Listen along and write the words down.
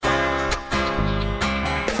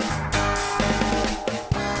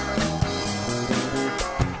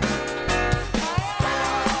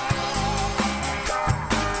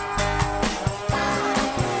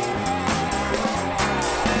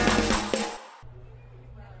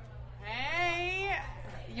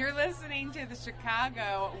to the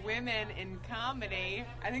Chicago Women in Comedy.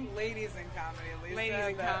 I think ladies in comedy, Lisa. Ladies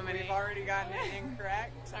in comedy. We've already gotten it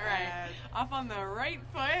incorrect. All right. Off on the right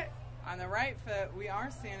foot. On the right foot, we are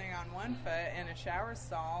standing on one foot in a shower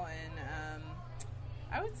stall in,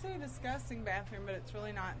 I would say disgusting bathroom, but it's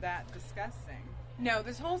really not that disgusting. No,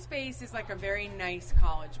 this whole space is like a very nice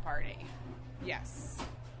college party. Yes.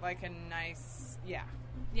 Like a nice, Yeah.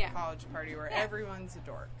 college party where everyone's a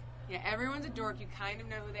dork. Yeah, everyone's a dork. You kind of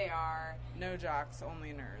know who they are. No jocks,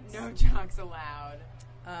 only nerds. No jocks allowed.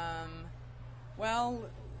 Well,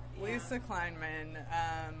 Lisa Kleinman,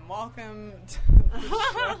 welcome to the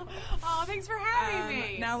show. Oh, thanks for having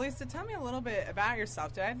me. Now, Lisa, tell me a little bit about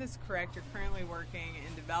yourself. Did I have this correct? You're currently working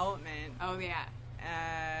in development. Oh,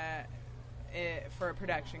 yeah. For a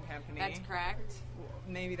production company. That's correct.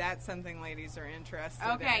 Maybe that's something ladies are interested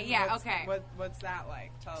in. Okay, yeah, okay. What's that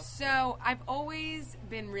like? Tell us. So, I've always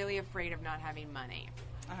been really afraid of not having money.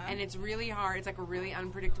 And it's really hard. It's like a really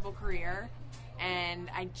unpredictable career. And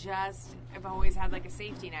I've always had like a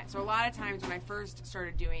safety net. So a lot of times when I first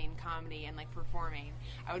started doing comedy and like performing,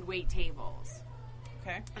 I would wait tables.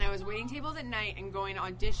 Okay. And I was waiting tables at night and going to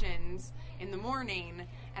auditions in the morning,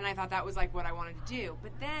 and I thought that was like what I wanted to do.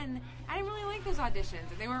 But then I didn't really like those auditions,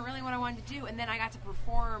 and they weren't really what I wanted to do. And then I got to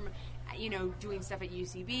perform, doing stuff at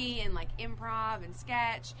UCB and like improv and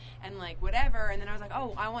sketch and like whatever. And then I was like,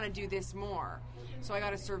 oh, I want to do this more. So I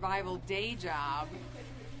got a survival day job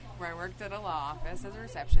where I worked at a law office as a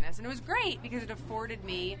receptionist, and it was great because it afforded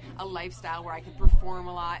me a lifestyle where I could perform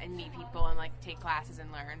a lot and meet people and like take classes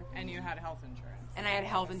and learn. And you had health insurance. And I had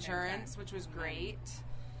health insurance, which was great.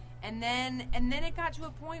 And then it got to a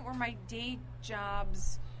point where my day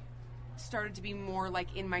jobs started to be more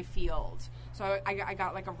like in my field. So I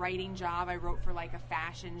got like a writing job. I wrote for like a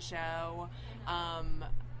fashion show.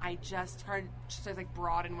 I just started to like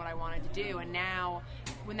broaden what I wanted to do. And now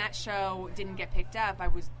when that show didn't get picked up, I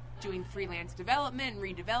was doing freelance development and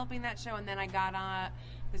redeveloping that show. And then I got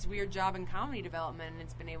this weird job in comedy development, and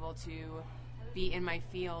it's been able to be in my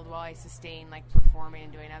field while I sustain like performing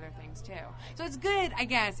and doing other things too. So it's good, I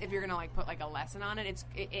guess, if you're gonna like put like a lesson on it.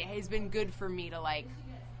 It has been good for me to like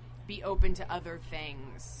be open to other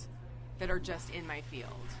things that are just in my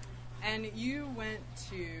field. And you went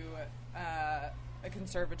to a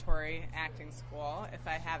conservatory acting school, if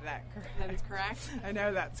I have that correct. That is correct. I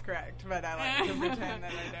know that's correct, but I like to pretend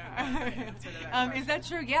that I don't know the answer to that is that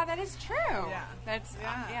true? Yeah, that is true. Yeah. That's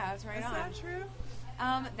that's right on. Is that true?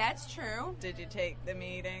 That's true. Did you take the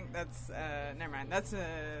meeting? That's, never mind. That's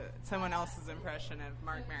someone else's impression of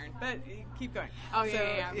Mark Maron. But keep going. Oh,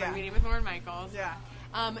 yeah. My meeting with Lorne Michaels. Yeah.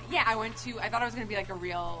 I thought I was going to be like a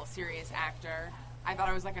real serious actor. I thought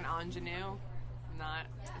I was like an ingenue. I'm not.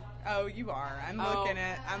 Oh, you are. I'm looking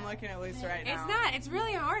at Lisa right now. It's not. It's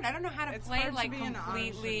really hard. I don't know how to play hard like to be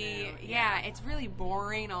completely. Yeah, it's really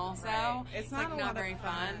boring also. Right. It's like not very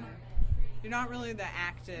fun. You're not really the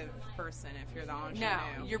active person if you're the ingenue.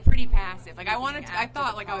 No, you're pretty passive. Like I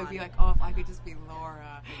thought like I would be like, oh, if I could just be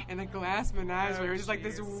Laura in a glass menagerie, or just like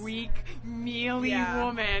this weak, mealy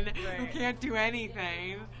woman who can't do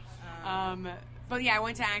anything. But yeah, I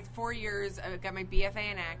went to act 4 years. I got my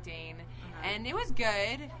BFA in acting, and it was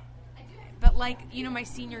good. But like, my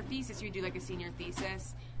senior thesis, you do like a senior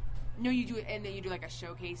thesis. No, you do it, and then you do like a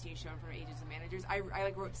showcase, and you show them from agents and managers. I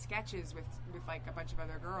like wrote sketches with like a bunch of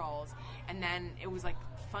other girls, and then it was like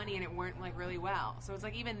funny, and it went like really well. So it's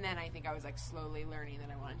like even then, I think I was like slowly learning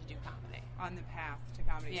that I wanted to do comedy. On the path to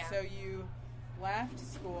comedy. Yeah. So you left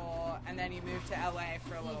school, and then you moved to LA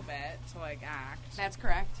for a little bit to like act. That's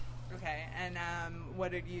correct. Okay, and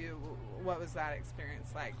what was that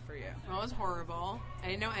experience like for you? Well, it was horrible. I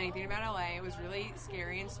didn't know anything about LA. It was really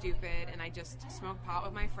scary and stupid, and I just smoked pot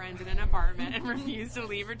with my friends in an apartment and refused to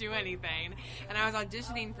leave or do anything. And I was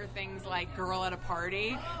auditioning for things like Girl at a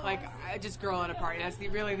Party, just Girl at a Party. That's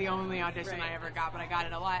really the only audition I ever got, but I got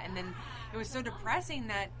it a lot. And then it was so depressing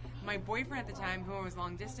that my boyfriend at the time, who I was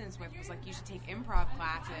long distance with, was like, you should take improv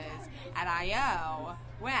classes at IO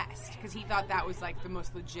West, because he thought that was like the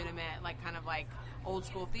most legitimate, like kind of like old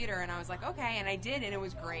school theater. And I was like, okay, and I did, and it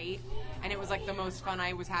was great, and it was like the most fun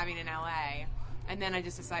I was having in LA. And then I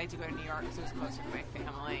just decided to go to New York because it was closer to my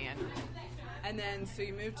family. And then so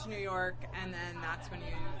you moved to New York, and then that's when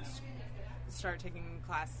you start taking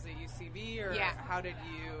classes at UCB, or how did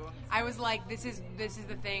you? I was like, this is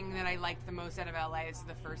the thing that I liked the most out of LA. This is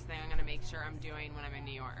the first thing I'm going to make sure I'm doing when I'm in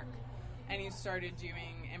New York. And you started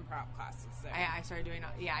doing improv classes there. I started doing,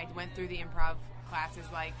 I went through the improv classes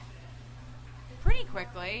like pretty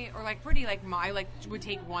quickly, or like pretty like I like would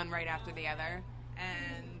take one right after the other.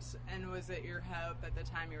 And was it your hope at the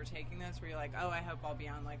time you were taking this? Were you like, oh, I hope I'll be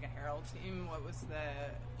on like a Herald team? What was the?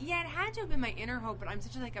 Yeah, it had to have been my inner hope, but I'm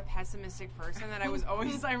such a pessimistic person that I was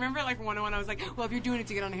always. I remember like 101. I was like, well, if you're doing it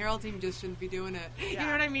to get on a Herald team, you just shouldn't be doing it. Yeah. You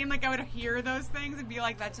know what I mean? Like I would hear those things and be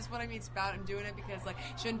like, that's just what I mean. It's about I'm doing it because like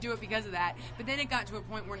shouldn't do it because of that. But then it got to a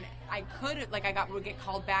point where I could like would get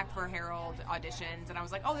called back for Herald auditions, and I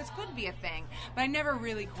was like, oh, this could be a thing. But I never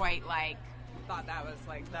really quite like. Thought that was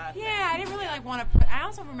like that. Yeah, I didn't really like want to put. I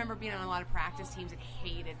also remember being on a lot of practice teams and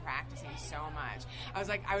hated practicing so much. I was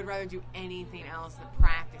like, I would rather do anything else than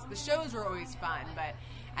practice. The shows were always fun, but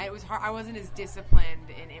it was hard. I wasn't as disciplined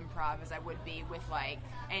in improv as I would be with like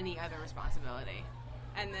any other responsibility.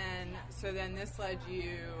 And then this led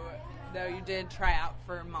you, though you did try out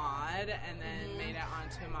for Mod, and then made it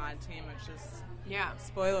onto a Mod team, which is. Yeah.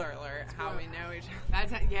 Spoiler alert, how we know each other.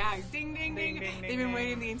 That's ding, ding, ding. They've been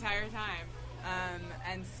waiting the entire time.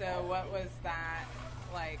 And so what was that,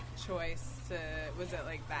 like, choice to, was it,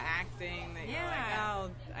 like, the acting that you were like,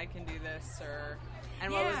 oh, I can do this, or,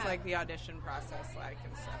 and what was, like, the audition process like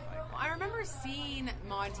and stuff like that? Well, I remember seeing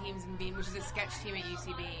Mod Teams and being, which is a sketch team at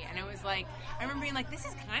UCB, and it was like, I remember being like, this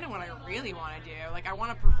is kind of what I really want to do. Like, I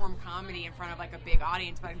want to perform comedy in front of, like, a big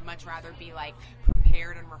audience, but I'd much rather be, like,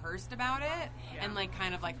 prepared and rehearsed about it and, like,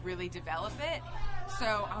 kind of, like, really develop it. So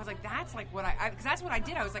I was like, that's like what because that's what I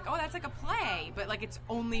did. I was like, oh, that's like a play, but like it's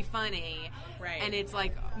only funny, right? And it's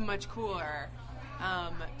like much cooler.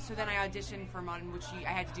 So then I auditioned for Mod, which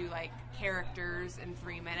I had to do like characters in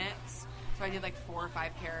 3 minutes. So I did like 4 or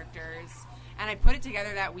 5 characters, and I put it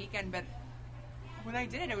together that weekend. But when I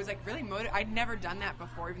did it, it was like really I'd never done that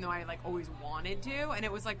before, even though I like always wanted to, and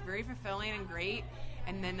it was like very fulfilling and great.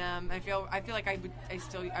 And then I feel like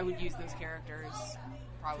I would use those characters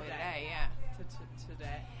probably today, yeah.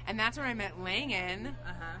 Today. And that's when I met Langan.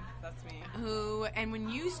 That's me. And when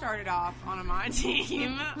you started off on a Mod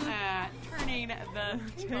team, turning the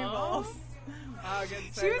tables. Oh, good.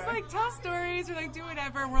 She was like, tell stories or like do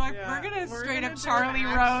whatever. We're like, we're gonna straight up Charlie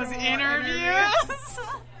Rose interviews.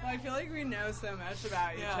 Well, I feel like we know so much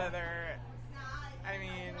about each other. I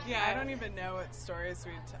mean, I don't even know what stories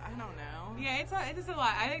I don't know. Yeah, it's a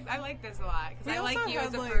lot. I like this a lot because I like you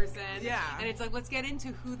as a person. Yeah. And it's like, let's get into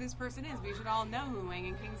who this person is. We should all know who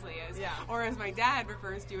Langan Kingsley is. Yeah. Or as my dad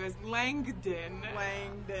refers to as Langdon.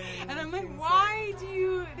 Langdon. And I'm like, Kingsley. why do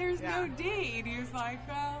you, there's no date. He was like,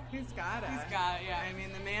 well. He's got it, yeah. I mean,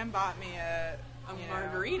 the man bought me a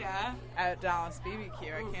margarita. At Dallas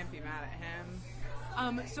BBQ. I can't be mad at him.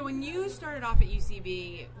 So when you started off at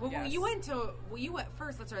UCB, you went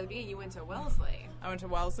first. Let's start at the beginning. You went to Wellesley. I went to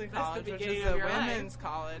Wellesley College, which is a women's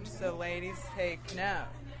college, so ladies take note.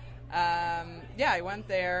 I went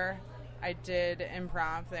there. I did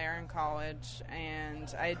improv there in college,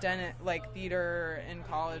 and I had done it like theater in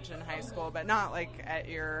college and high school, but not like at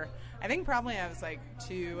your. I think probably I was like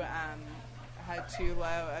had too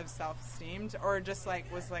low of self-esteem, or just like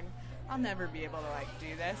was like. I'll never be able to like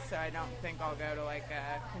do this, so I don't think I'll go to like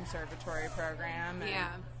a conservatory program.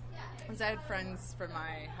 And because I had friends from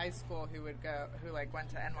my high school who went to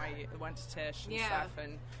NYU, went to Tisch and stuff,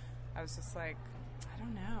 and I was just like, I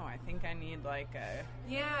don't know. I think I need like a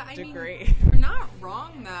degree. I mean, you're not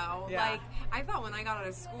wrong though. Yeah. Like I thought when I got out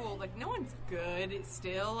of school, like no one's good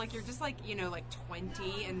still. Like you're just like like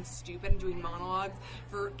 20 and stupid and doing monologues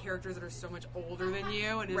for characters that are so much older than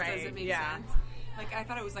you, and it just doesn't make sense. Like I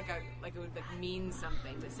thought it was like it would like mean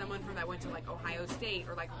something that someone from that went to like Ohio State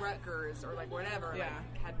or like Rutgers or like whatever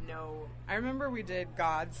like had no. I remember we did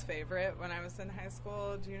God's Favorite when I was in high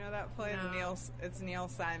school. Do you know that play? No. It's Neil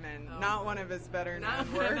Simon, not one of his better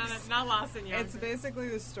known works. Not Lost in Young. It's basically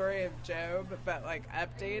the story of Job, but like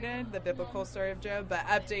updated, the biblical story of Job, but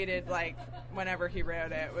updated like whenever he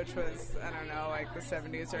wrote it, which was I don't know, like the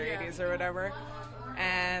 70s or 80s or whatever.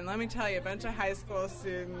 And let me tell you, a bunch of high school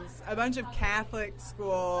students, a bunch of Catholic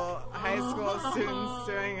high school students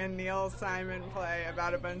doing a Neil Simon play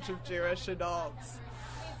about a bunch of Jewish adults.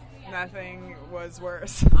 Nothing was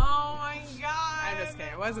worse. Oh my God! I'm just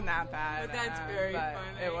kidding. It wasn't that bad. But that's very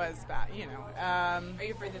funny. It was bad, Are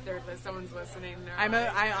you afraid that someone's listening?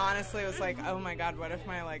 I honestly was like, oh my God, what if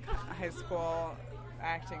my like high school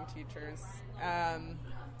acting teachers,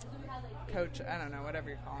 coach, I don't know, whatever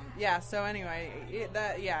you call them. Yeah. So anyway,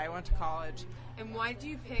 I went to college. And why did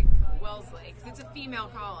you pick Wellesley? Because it's a female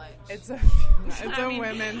college. It's a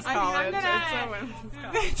women's college. It's a women's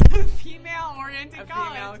college. It's a female-oriented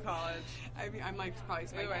college. A female college. I mean, I might probably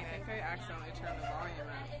spiking it. I think I accidentally turned the volume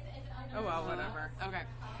up. Oh well, whatever. Okay.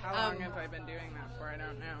 How long have I been doing that for? I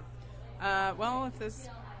don't know. Well, if this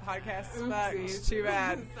podcast fucked. Too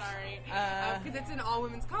bad. Sorry. Because it's an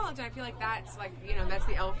all-women's college, and I feel like that's, like, you know, that's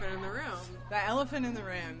the elephant in the room. The elephant in the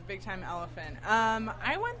room. Big-time elephant.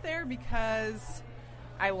 I went there because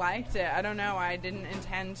I liked it. I don't know. I didn't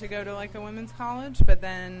intend to go to, like, a women's college, but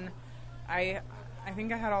then I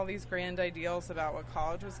think I had all these grand ideals about what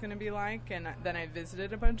college was going to be like, and then I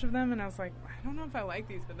visited a bunch of them, and I was like, I don't know if I like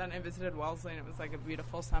these, but then I visited Wellesley, and it was like a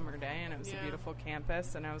beautiful summer day, and it was a beautiful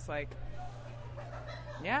campus, and I was like,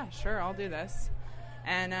 yeah, sure, I'll do this.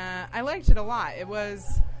 And I liked it a lot. It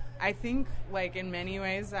was, I think, like, in many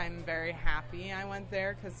ways, I'm very happy I went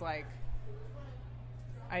there, because, like,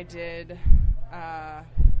 I did, I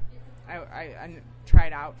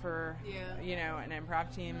tried out for, you know, an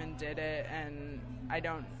improv team and did it, and I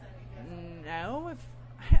don't know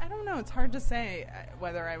I don't know, it's hard to say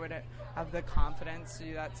whether I would have the confidence to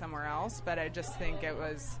do that somewhere else, but I just think it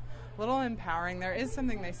was a little empowering. There is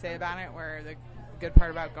something they say about it where the good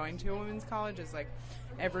part about going to a women's college is, like,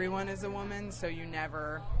 everyone is a woman, so you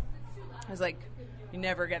never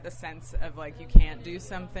get the sense of, like, you can't do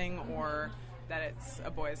something or that it's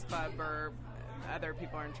a boys club or other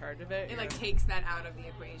people are in charge of it. It, like, takes that out of the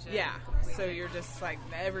equation. Yeah, so you're just, like,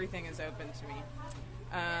 everything is open to me.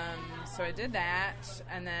 So I did that,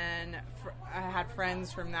 and then I had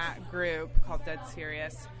friends from that group called Dead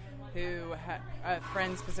Serious, who had a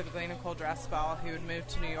friend specifically, Nicole Dressball, who had moved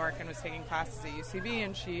to New York and was taking classes at UCB,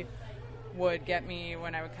 and she would get me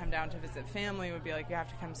when I would come down to visit family, would be like, you have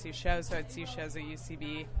to come see shows, so I'd see shows at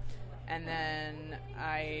UCB, and then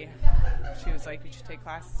she was like, you should take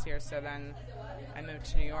classes here, so then I moved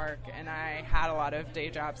to New York, and I had a lot of day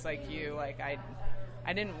jobs like you, like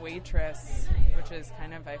I didn't waitress, which is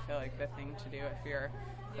kind of, I feel like, the thing to do if you're,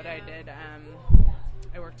 but I did,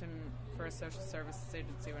 I worked for a social services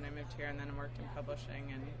agency when I moved here, and then I worked in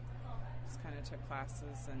publishing, and just kind of took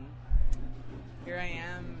classes, and here I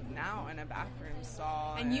am now in a bathroom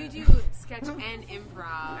stall. And you do sketch and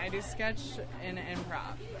improv. I do sketch and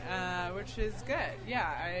improv, which is good. Yeah,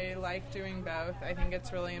 I like doing both. I think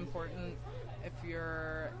it's really important if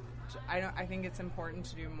you're... I think it's important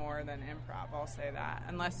to do more than improv, I'll say that.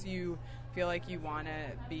 Unless you feel like you want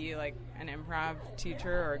to be, like, an improv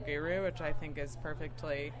teacher or a guru, which I think is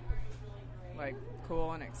perfectly, like,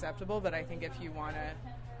 cool and acceptable. But I think if you want to,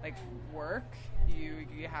 like, work, you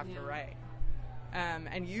have to write.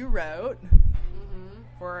 And you wrote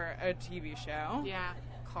for a TV show. Yeah.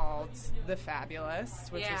 Called The Fabulous,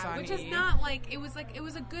 which is on which is not, like, it was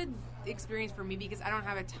a good experience for me because I don't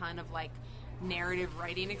have a ton of, like, narrative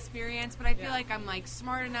writing experience, but I feel like I'm, like,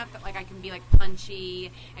 smart enough that, like, I can be, like,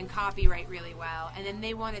 punchy and copyright really well. And then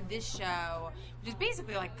they wanted this show, which is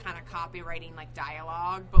basically, like, kind of copywriting, like,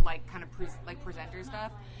 dialogue, but, like, kind of presenter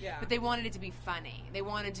stuff. Yeah. But they wanted it to be funny. They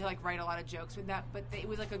wanted to, like, write a lot of jokes with that, but it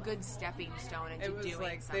was, like, a good stepping stone into doing something. It was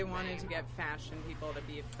like they wanted to get fashion people to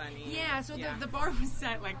be funny. Yeah, so the bar was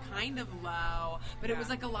set, like, kind of low, but it was,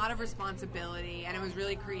 like, a lot of responsibility, and it was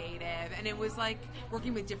really creative, and it was, like,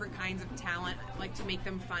 working with different kinds of talent, like, to make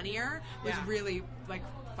them funnier was really, like,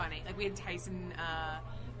 funny. Like, we had Tyson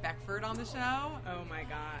Beckford on the show. Oh my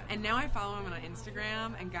god. And now I follow him on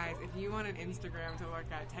Instagram, and guys, if you want an Instagram to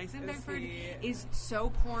look at, Tyson Beckford is so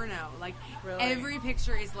porno. Like, every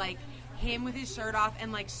picture is, like, him with his shirt off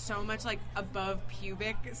and, like, so much, like, above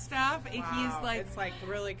pubic stuff. Wow. He's, like... It's, like,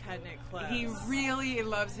 really cutting it close. He really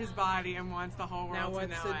loves his body and wants the whole world to know it.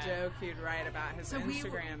 Now, what's the joke you'd write about his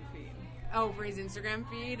Instagram feed? Oh, for his Instagram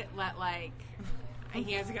feed,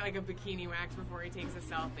 he has to get, like, a bikini wax before he takes a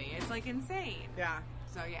selfie. It's, like, insane. Yeah.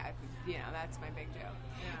 So, yeah, you know, that's my big joke.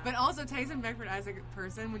 Yeah. But also, Tyson Beckford as a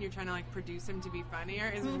person, when you're trying to, like, produce him to be funnier,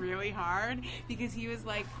 is really hard because he was,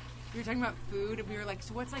 like... We were talking about food, and we were like,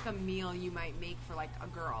 so what's, like, a meal you might make for, like, a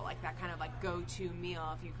girl? Like, that kind of, like, go-to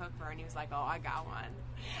meal if you cook for her. And he was like, oh, I got one.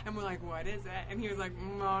 And we're like, what is it? And he was like,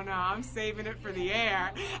 oh, no, I'm saving it for the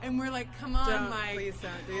air. And we're like, come on, please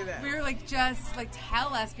don't do that. We were like, just, like,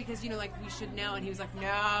 tell us because, you know, like, we should know. And he was like,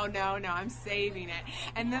 no, I'm saving it.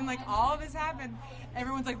 And then, like, all of this happened.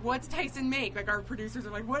 Everyone's like, what's Tyson make? Like, our producers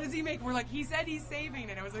are like, what does he make? We're like, he said he's saving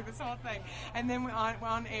it. It was like this whole thing. And then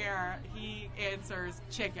on air, he answers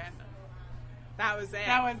chicken. That was it.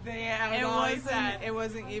 That was the end. It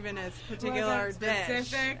wasn't even a particular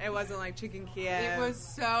dish. It wasn't like chicken Kiev. It was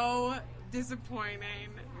so disappointing.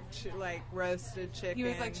 Like roasted chicken. He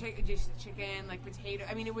was like just chicken, like potato.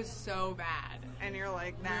 I mean, it was so bad. And you're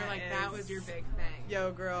like, that was your big thing.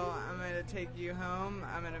 Yo, girl, I'm gonna take you home.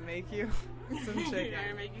 I'm gonna make you some chicken. I'm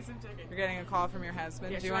gonna make you some chicken. You're getting a call from your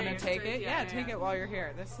husband. Yeah, do you want to take it? Yeah, take it while you're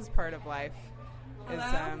here. This is part of life.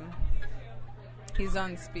 Hello? He's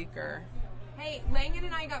on speaker. Hey, Langan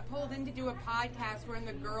and I got pulled in to do a podcast. We're in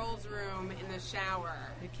the girls' room in the shower.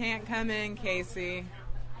 You can't come in, Casey.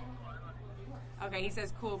 Okay, he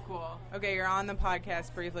says cool. Okay, you're on the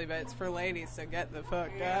podcast briefly, but it's for ladies, so get the fuck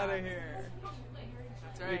out of here.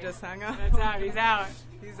 That's right. You just hung up? That's out. He's out.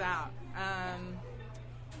 He's out.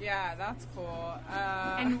 Yeah, that's cool.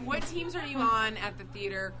 And what teams are you on at the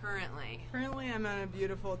theater currently? Currently, I'm on a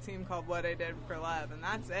beautiful team called What I Did for Love, and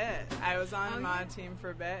that's it. I was on a mod team for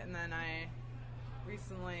a bit, and then I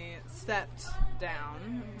recently stepped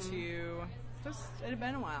down to just, it had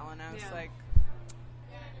been a while, and I was like,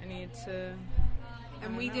 I need to...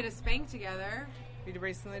 And we did a spank together. We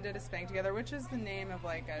recently did a spank together, which is the name of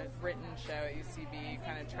like a written show at UCB. You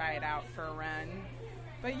kind of try it out for a run.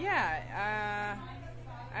 But yeah,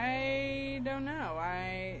 I don't know.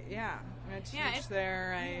 I'm a teach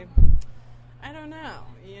there. I don't know.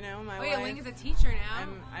 You know, my life. Link is a teacher now.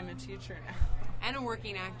 I'm a teacher now. And a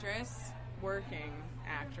working actress.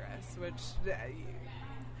 Which,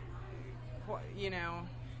 you know,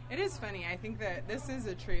 it is funny. I think that this is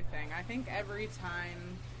a true thing. I think every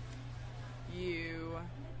time you,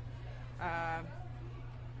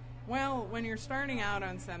 when you're starting out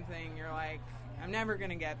on something, you're like, I'm never going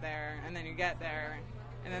to get there. And then you get there.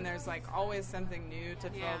 And then there's like always something new to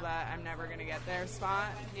fill that I'm never going to get there spot,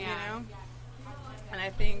 you know? And I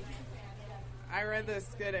think I read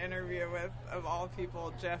this good interview with, of all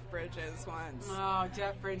people, Jeff Bridges once. Oh,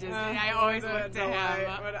 Jeff Bridges. I always look to him.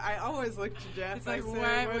 I always look to Jeff. It's like,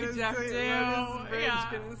 what would Jeff do?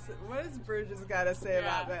 What has Bridges got to say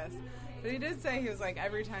about this? But he did say, he was like,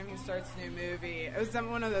 every time he starts a new movie, it was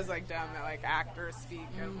one of those like dumb like actors speak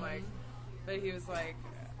of like, but he was like,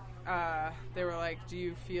 they were like, do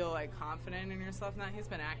you feel like confident in yourself now? He's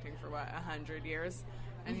been acting for 100 years,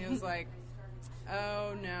 and he was like,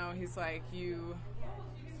 oh no, he's like, he's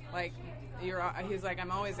like,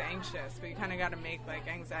 I'm always anxious, but you kind of got to make like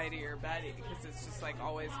anxiety your buddy, because it's just like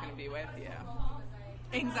always going to be with you.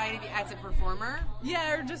 Anxiety as a performer?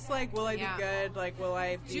 Yeah, or just like, will I be good? Like, will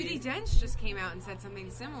I be... Judi Dench just came out and said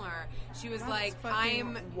something similar. She was like,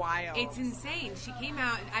 I'm... wild. It's insane. She came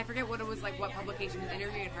out, and I forget what it was like, what publication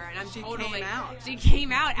interviewed her, and She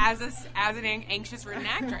came out as an anxious written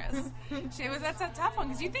actress. That's a tough one,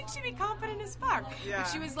 because you think she'd be confident as fuck. Yeah.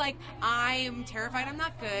 But she was like, I'm terrified I'm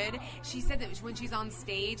not good. She said that when she's on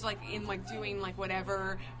stage, like, in, like, doing, like,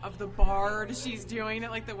 whatever of the Bard she's doing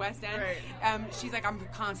at, like, the West End, she's like, I'm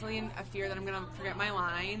constantly in a fear that I'm gonna forget my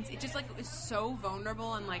lines. It just like it was so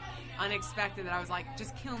vulnerable and like unexpected that I was like,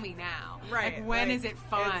 just kill me now. Right. Like, when is it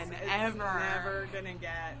fun? It's ever? Never gonna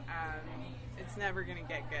get. It's never gonna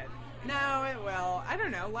get good. No, it will. I don't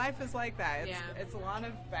know. Life is like that. It's a lot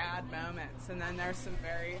of bad moments, and then there's some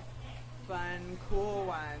very fun, cool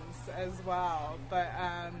ones as well. But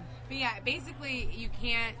yeah, basically you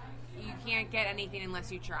can't get anything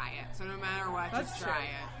unless you try it. So no matter what, just try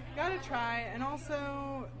it. Gotta try, and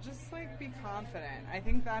also just like be confident. I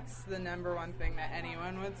think that's the number one thing that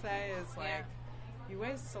anyone would say is like, you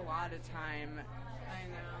waste a lot of time. I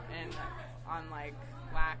know. And on like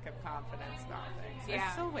lack of confidence about things.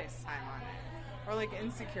 I still waste time on it. Or like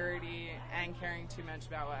insecurity and caring too much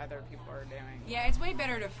about what other people are doing. Yeah, it's way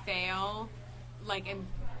better to fail, like, and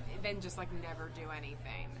than just like never do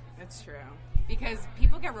anything. It's true. Because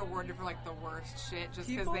people get rewarded for like the worst shit just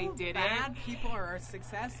because they did bad people are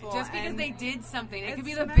successful. Just because they did something. It could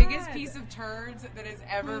be the mad. biggest piece of turds that has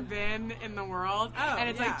ever been in the world. And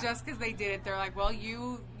it's like just because they did it, they're like, well,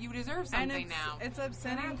 you deserve something now. It's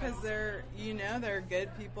upsetting because they're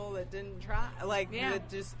good people that didn't try. Like, that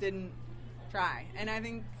just didn't try. And I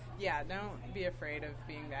think, don't be afraid of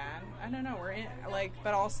being bad. I don't know. We're in, like,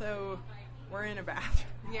 but also we're in a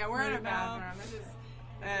bathroom. Yeah, we're in a bathroom. This is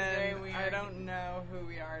very weird. I don't know who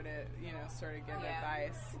we are to, sort of give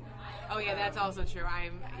advice. Oh yeah, that's also true.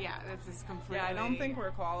 That's just completely. Yeah, I don't think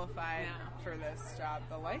we're qualified for this job.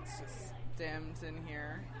 The lights just dimmed in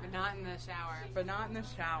here. But not in the shower.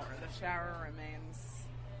 The shower remains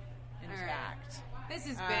intact. This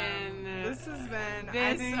has been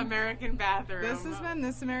This American Bathroom. This has been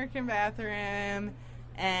This American Bathroom.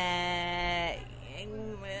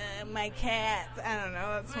 My cat. I don't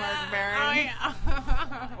know. That's Mark Barron. Oh yeah.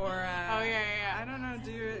 Or yeah. I don't know.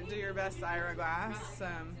 Do your best, Ira Glass.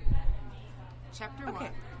 Chapter 1.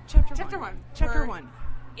 Chapter 1.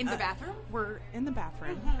 In the bathroom? We're in the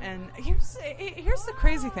bathroom, and here's the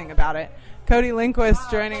crazy thing about it. Cody Lindquist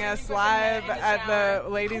joining us live at the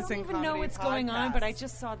Ladies in Comedy podcast. I don't even know what's going on, but I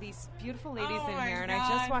just saw these beautiful ladies in here, and I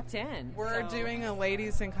just walked in. We're doing a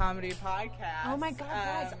Ladies in Comedy podcast. Oh my God,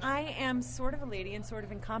 guys! I am sort of a lady and sort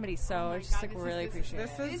of in comedy, so I just really appreciate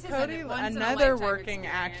it. This is Cody, another working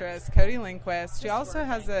actress, Cody Lindquist. She also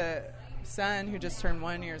has a son who just turned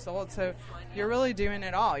 1 year old. So you're really doing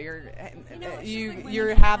it all. You're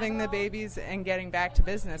having the babies and getting back to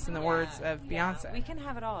business, in the words of Beyonce. We can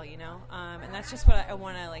have it all, and that's just what I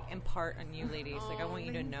want to like impart on you ladies. Like I want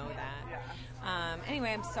you to know that.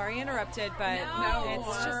 Anyway, I'm sorry I interrupted, but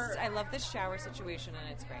it's just I love this shower situation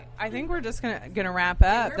and it's great. I think we're just gonna wrap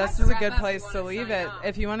up. This is a good place to leave it.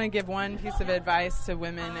 If you want to give one piece of advice to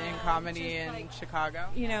women in comedy in Chicago,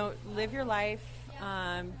 live your life,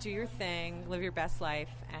 do your thing, live your best life,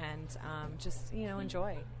 and just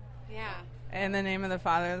enjoy. Yeah. In the name of the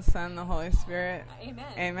Father, the Son, the Holy Spirit. Amen.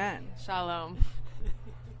 Amen. Shalom.